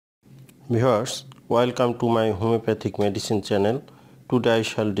Viewers, welcome to my homeopathic medicine channel. Today I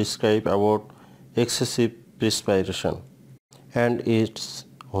shall describe about excessive perspiration and its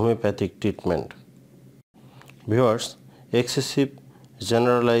homeopathic treatment. Viewers, excessive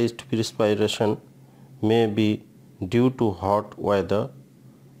generalized perspiration may be due to hot weather,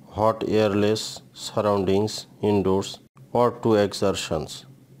 hot airless surroundings indoors, or to exertions.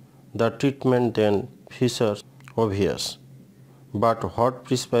 The treatment then features obvious, but hot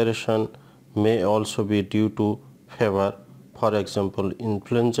perspiration may also be due to fever, for example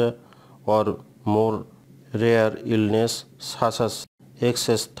influenza, or more rare illness such as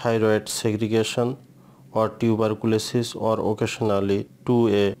excess thyroid segregation or tuberculosis, or occasionally to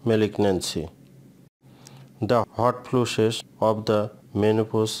a malignancy. The hot flushes of the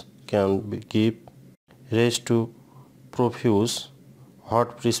menopause can give rise to profuse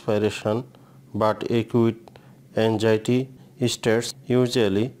hot perspiration, but acute anxiety states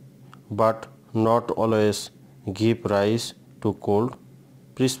usually but not always give rise to cold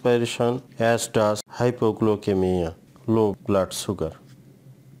perspiration, as does hypoglycemia, low blood sugar.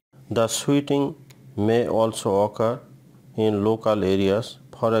 The sweating may also occur in local areas,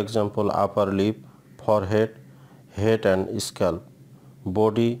 for example upper lip, forehead, head and scalp,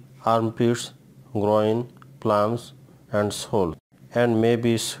 body, armpits, groin, palms and soles, and may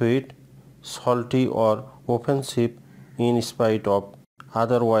be sweet, salty or offensive in spite of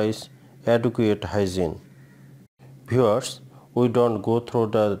otherwise adequate hygiene. Viewers, we don't go through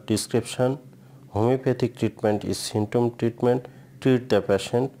the description. Homeopathic treatment is symptom treatment. Treat the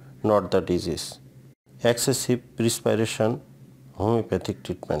patient, not the disease. Excessive perspiration, homeopathic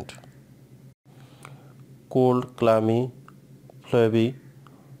treatment. Cold, clammy, flabby,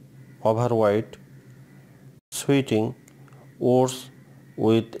 overweight, sweating, worse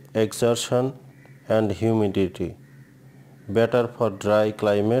with exertion and humidity. Better for dry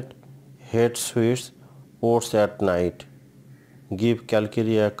climate, head sweats, worse at night. Give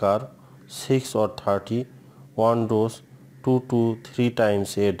Calcarea Carb 6 or 30, one dose 2 to 3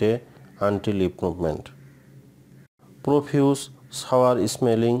 times a day until improvement. Profuse sour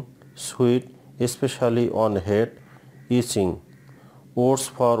smelling, sweet, especially on head, itching, worse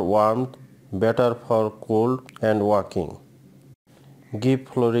for warmth, better for cold and walking. Give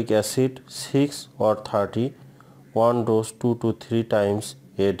Fluoric Acid 6 or 30, one dose 2 to 3 times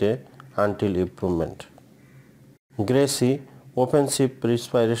a day until improvement. Greasy, offensive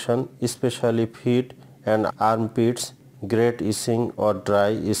perspiration, especially feet and armpits, great itching or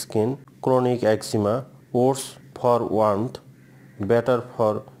dry skin, chronic eczema, worse for warmth, better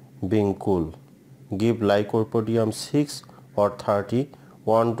for being cool. Give Lycopodium 6 or 30,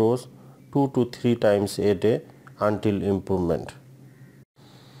 one dose 2 to 3 times a day until improvement.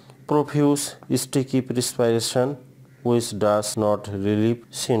 Profuse sticky perspiration which does not relieve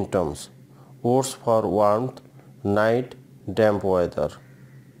symptoms, worse for warmth, night, damp weather.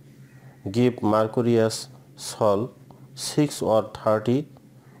 Give Mercurius Solubilis 6 or 30,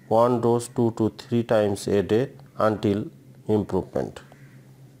 one dose 2 to 3 times a day until improvement.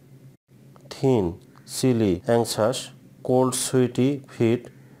 Thin, chilly, anxious, cold, sweaty feet,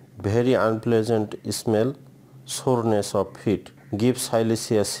 very unpleasant smell, soreness of feet. Give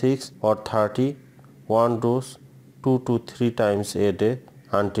Silicea 6 or 30, one dose 2 to 3 times a day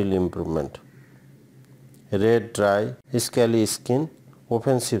until improvement. Red, dry, scaly skin,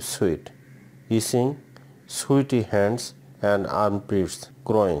 offensive sweat, itching, sweaty hands and armpits,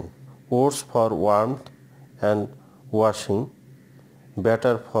 groin, worse for warmth and washing,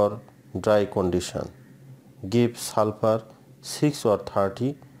 better for dry condition. Give Sulphur 6 or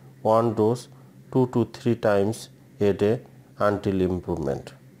 30, one dose 2 to 3 times a day until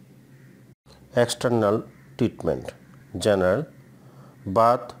improvement. External treatment. General,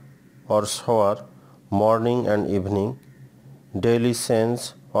 bath or shower morning and evening, daily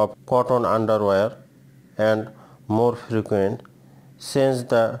change of cotton underwear, and more frequent, change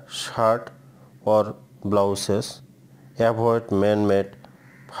the shirt or blouses. Avoid man-made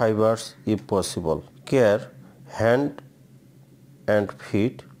fibers if possible. Care hand and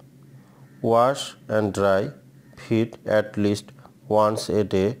feet. Wash and dry feet at least once a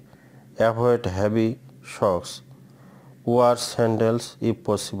day. Avoid heavy socks. Wear sandals if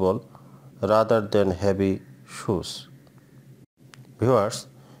possible rather than heavy shoes. Viewers,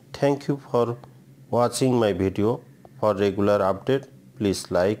 thank you for watching my video. For regular update, please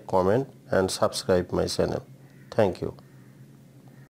like, comment and subscribe my channel. Thank you.